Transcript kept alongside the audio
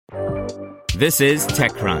This is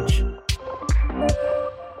TechCrunch.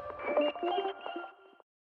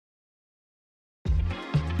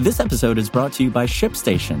 This episode is brought to you by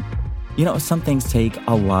ShipStation. You know, some things take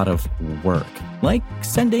a lot of work, like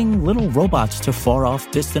sending little robots to far-off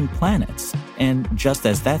distant planets. And just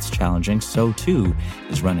as that's challenging, so too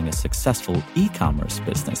is running a successful e-commerce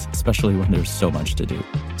business, especially when there's so much to do.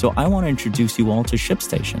 So I want to introduce you all to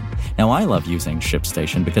ShipStation. Now, I love using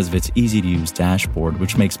ShipStation because of its easy-to-use dashboard,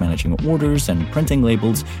 which makes managing orders and printing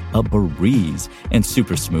labels a breeze and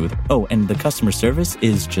super smooth. Oh, and the customer service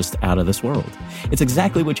is just out of this world. It's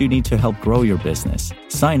exactly what you need to help grow your business.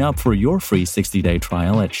 Sign up for your free 60-day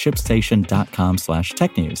trial at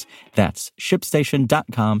shipstation.com/technews. That's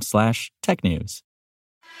shipstation.com/technews.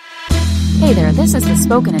 Hey there, this is the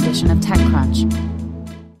spoken edition of TechCrunch.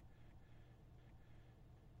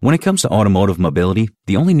 When it comes to automotive mobility,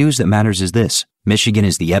 the only news that matters is this. Michigan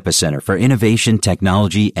is the epicenter for innovation,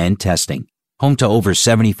 technology, and testing. Home to over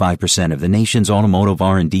 75% of the nation's automotive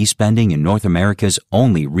R&D spending and North America's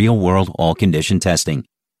only real-world all-condition testing.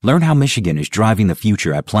 Learn how Michigan is driving the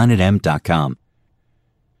future at planetm.com.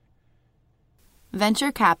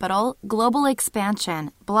 Venture capital, global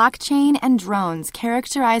expansion, blockchain, and drones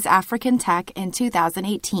characterize African tech in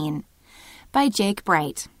 2018. By Jake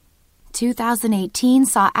Bright. 2018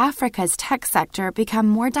 saw Africa's tech sector become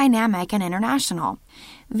more dynamic and international.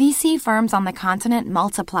 VC firms on the continent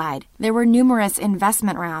multiplied. There were numerous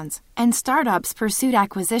investment rounds, and startups pursued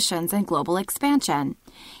acquisitions and global expansion.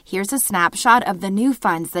 Here's a snapshot of the new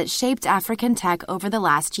funds that shaped African tech over the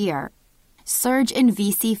last year. Surge in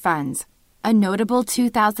VC funds. A notable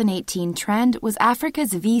 2018 trend was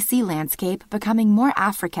Africa's VC landscape becoming more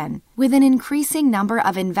African, with an increasing number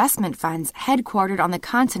of investment funds headquartered on the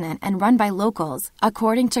continent and run by locals,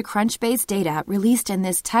 according to Crunchbase data released in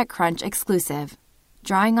this TechCrunch exclusive.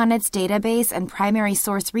 Drawing on its database and primary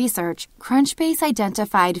source research, Crunchbase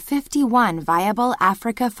identified 51 viable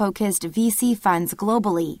Africa-focused VC funds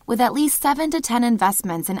globally, with at least 7 to 10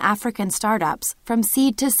 investments in African startups from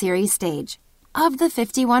seed to series stage. Of the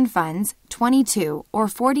 51 funds, 22, or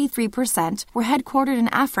 43%, were headquartered in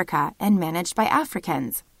Africa and managed by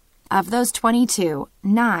Africans. Of those 22,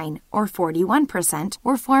 9, or 41%,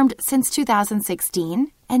 were formed since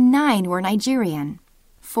 2016, and 9 were Nigerian.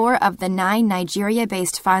 4 of the 9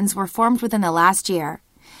 Nigeria-based funds were formed within the last year: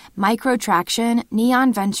 Microtraction,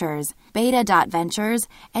 Neon Ventures, Beta Ventures,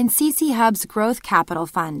 and CC Hub's Growth Capital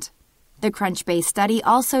Fund. The Crunchbase study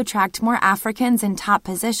also tracked more Africans in top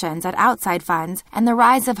positions at outside funds and the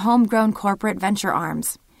rise of homegrown corporate venture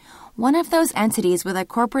arms. One of those entities with a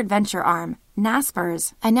corporate venture arm,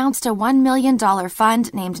 Naspers, announced a $1 million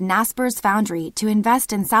fund named Naspers Foundry to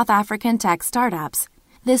invest in South African tech startups.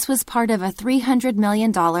 This was part of a $300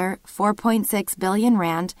 million, 4.6 billion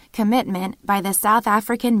rand, commitment by the South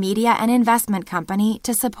African Media and Investment Company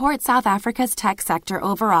to support South Africa's tech sector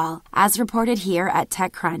overall, as reported here at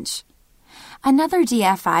TechCrunch. Another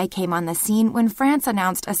DFI came on the scene when France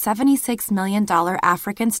announced a $76 million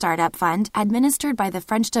African startup fund administered by the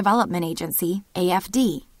French Development Agency,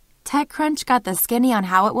 AFD. TechCrunch got the skinny on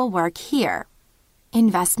how it will work here.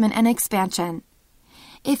 Investment and expansion.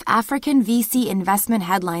 If African VC investment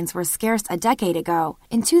headlines were scarce a decade ago,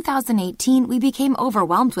 in 2018 we became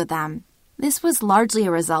overwhelmed with them. This was largely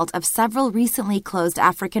a result of several recently closed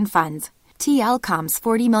African funds. TLCom's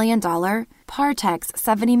 $40 million, Partech's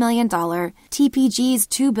 $70 million, TPG's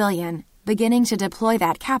 $2 billion, beginning to deploy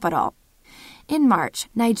that capital. In March,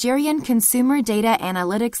 Nigerian consumer data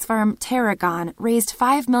analytics firm Terragon raised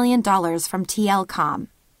 $5 million from TLCom.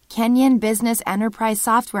 Kenyan business enterprise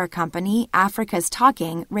software company Africa's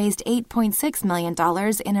Talking raised $8.6 million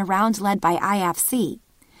in a round led by IFC.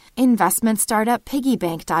 Investment startup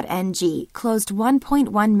piggybank.ng closed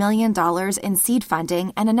 $1.1 million in seed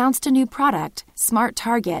funding and announced a new product, Smart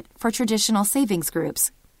Target, for traditional savings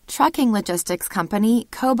groups. Trucking logistics company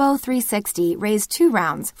Kobo 360 raised 2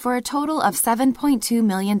 rounds for a total of $7.2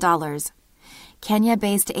 million.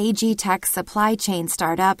 Kenya-based agtech supply chain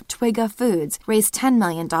startup Twiga Foods raised $10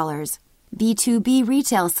 million. B2B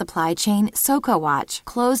retail supply chain SocoWatch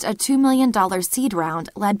closed a $2 million seed round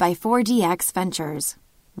led by 4DX Ventures.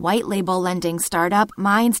 White label lending startup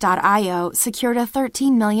Minds.io secured a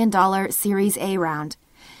 $13 million Series A round.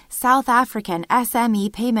 South African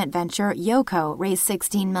SME payment venture Yoko raised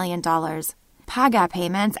 $16 million. Paga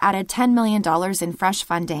Payments added $10 million in fresh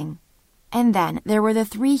funding. And then there were the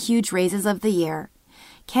 3 huge raises of the year.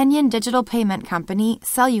 Kenyan digital payment company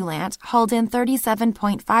Cellulant hauled in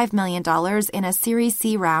 $37.5 million in a Series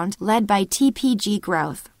C round led by TPG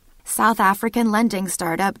Growth. South African lending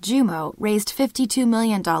startup Jumo raised $52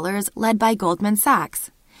 million led by Goldman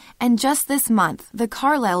Sachs. And just this month, the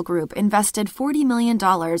Carlyle Group invested $40 million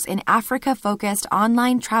in Africa-focused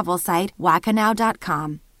online travel site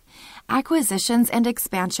wakanow.com. Acquisitions and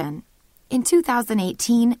expansion. In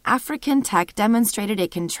 2018, African tech demonstrated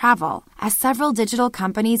it can travel as several digital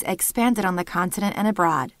companies expanded on the continent and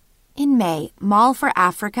abroad. In May, Mall for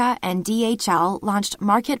Africa and DHL launched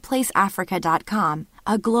MarketplaceAfrica.com,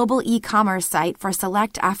 a global e-commerce site for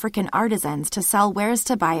select African artisans to sell wares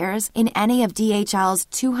to buyers in any of DHL's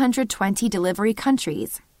 220 delivery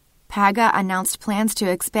countries. Paga announced plans to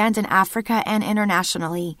expand in Africa and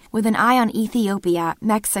internationally, with an eye on Ethiopia,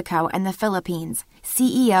 Mexico, and the Philippines,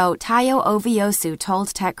 CEO Tayo Oviosu told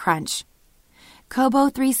TechCrunch. Kobo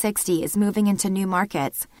 360 is moving into new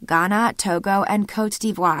markets, Ghana, Togo, and Côte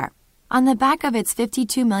d'Ivoire. On the back of its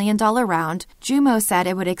 $52 million round, Jumo said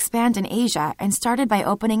it would expand in Asia and started by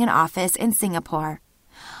opening an office in Singapore.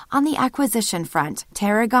 On the acquisition front,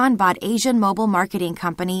 Terragon bought Asian mobile marketing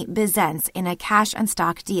company Bizens in a cash and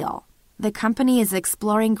stock deal. The company is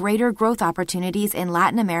exploring greater growth opportunities in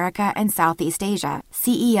Latin America and Southeast Asia,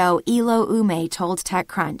 CEO Ilo Ume told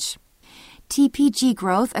TechCrunch. TPG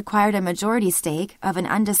Growth acquired a majority stake of an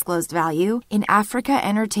undisclosed value in Africa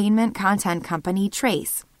entertainment content company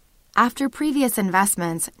Trace. After previous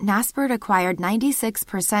investments, Naspers acquired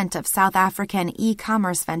 96% of South African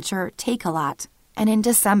e-commerce venture Takealot. And in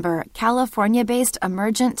December, California-based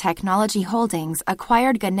Emergent Technology Holdings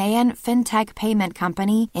acquired Ghanaian fintech payment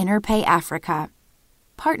company Interpay Africa.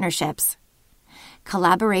 Partnerships.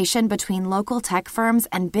 Collaboration between local tech firms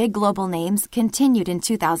and big global names continued in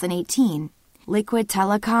 2018. Liquid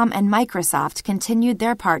Telecom and Microsoft continued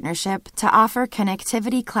their partnership to offer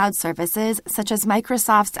connectivity cloud services such as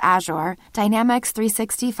Microsoft's Azure, Dynamics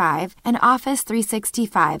 365, and Office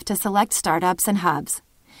 365 to select startups and hubs.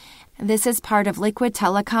 This is part of Liquid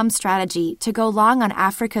Telecom's strategy to go long on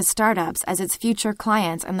Africa's startups as its future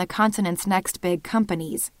clients and the continent's next big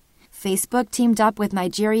companies. Facebook teamed up with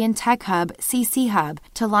Nigerian tech hub CC Hub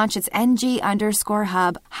to launch its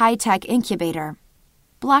NG_Hub high-tech incubator.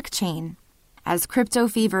 Blockchain. As crypto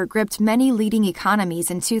fever gripped many leading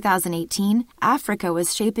economies in 2018, Africa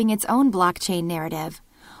was shaping its own blockchain narrative,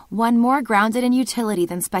 one more grounded in utility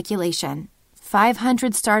than speculation.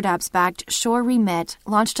 500 startups backed Sure Remit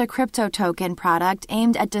launched a crypto token product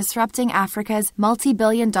aimed at disrupting Africa's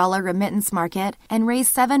multi-billion-dollar remittance market and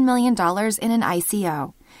raised $7 million in an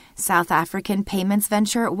ICO. South African payments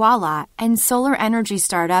venture Walla and solar energy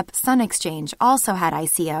startup SunExchange also had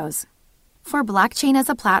ICOs. For blockchain as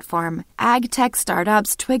a platform, agtech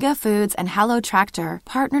startups Twiga Foods and Hello Tractor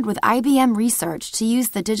partnered with IBM Research to use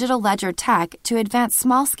the digital ledger tech to advance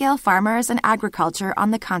small-scale farmers and agriculture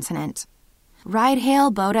on the continent.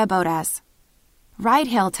 Ride-hail Boda Bodas.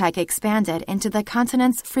 Ride-hail tech expanded into the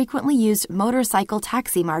continent's frequently used motorcycle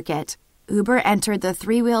taxi market. Uber entered the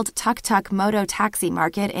three-wheeled tuk-tuk moto taxi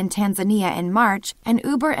market in Tanzania in March, and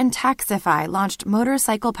Uber and Taxify launched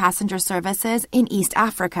motorcycle passenger services in East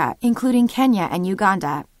Africa, including Kenya and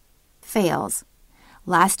Uganda. Fails.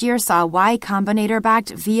 Last year saw Y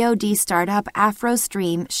Combinator-backed VOD startup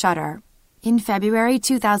AfroStream shutter. In February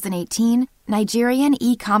 2018, Nigerian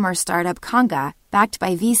e-commerce startup Konga, backed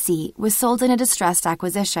by VC, was sold in a distressed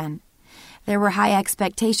acquisition. There were high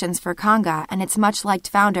expectations for Konga and its much-liked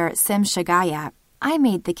founder, Sim Shagaya. I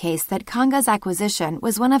made the case that Konga's acquisition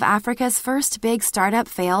was one of Africa's first big startup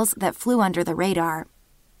fails that flew under the radar.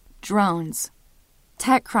 Drones.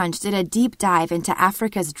 TechCrunch did a deep dive into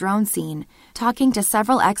Africa's drone scene, talking to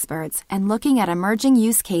several experts and looking at emerging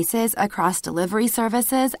use cases across delivery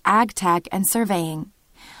services, ag tech, and surveying.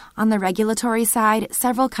 On the regulatory side,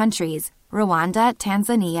 several countries, Rwanda,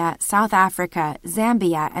 Tanzania, South Africa,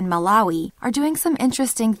 Zambia, and Malawi, are doing some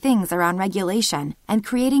interesting things around regulation and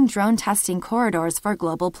creating drone testing corridors for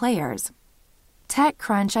global players.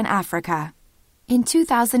 TechCrunch and Africa. In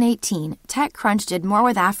 2018, TechCrunch did more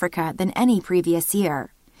with Africa than any previous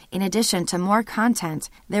year. In addition to more content,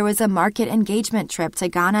 there was a market engagement trip to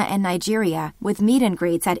Ghana and Nigeria with meet and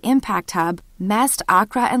greets at Impact Hub, Mest,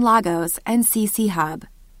 Accra, and Lagos, and CC Hub.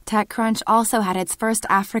 TechCrunch also had its first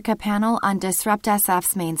Africa panel on Disrupt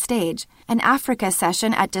SF's main stage, an Africa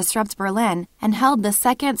session at Disrupt Berlin, and held the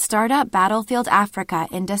second Startup Battlefield Africa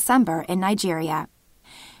in December in Nigeria.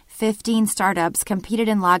 15 startups competed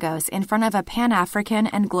in Lagos in front of a Pan-African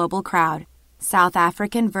and global crowd. South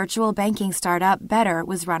African virtual banking startup Better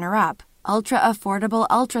was runner-up. Ultra-affordable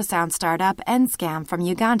ultrasound startup Nscam from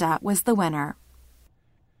Uganda was the winner.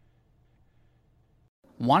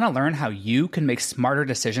 Want to learn how you can make smarter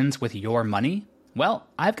decisions with your money? Well,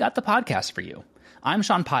 I've got the podcast for you. I'm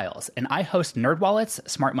Sean Piles, and I host NerdWallet's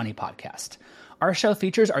Smart Money Podcast. our show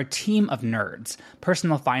features our team of nerds,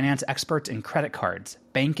 personal finance experts in credit cards,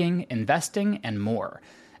 banking, investing, and more.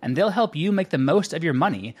 And they'll help you make the most of your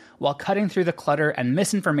money while cutting through the clutter and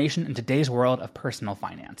misinformation in today's world of personal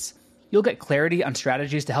finance. You'll get clarity on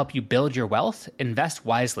strategies to help you build your wealth, invest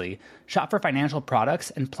wisely, shop for financial products,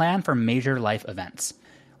 and plan for major life events.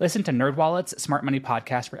 Listen to NerdWallet's Smart Money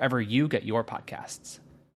Podcast wherever you get your podcasts.